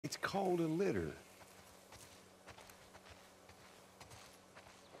It's called a litter.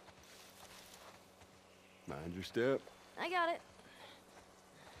 Mind your step. I got it.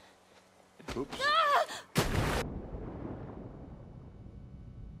 Oops. Ah!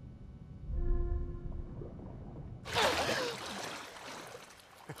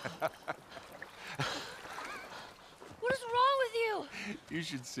 What is wrong with you? You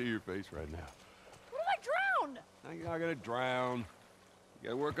should see your face right now. What if I drown? You're not gonna drown. You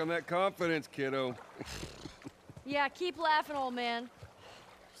gotta work on that confidence, kiddo. Yeah, keep laughing, old man.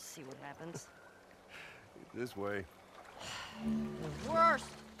 See what happens. This way. Worst.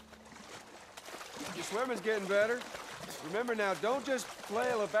 Your swimming's getting better. Remember now, don't just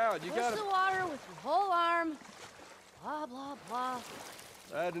flail about. You Push gotta... the water with your whole arm. Blah, blah, blah.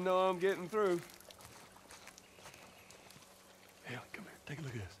 Glad to know I'm getting through. Hey, come here. Take a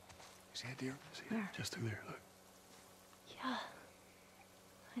look at this. You see that deer? See it? Where? Just through there. Look. Yeah.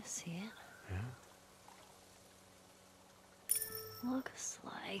 I see it. Yeah? Looks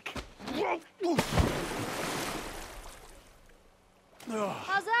like... Oh.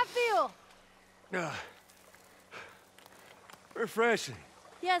 How's that feel? Refreshing.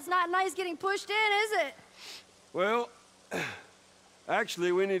 Yeah, it's not nice getting pushed in, is it? Well,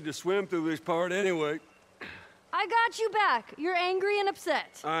 actually, we need to swim through this part anyway. I got you back. You're angry and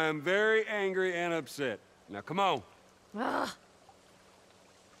upset. I am very angry and upset. Now, come on. Ugh.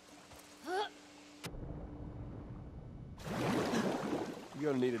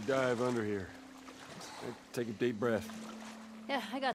 You're gonna need a dive under here. Take a deep breath. Yeah, I got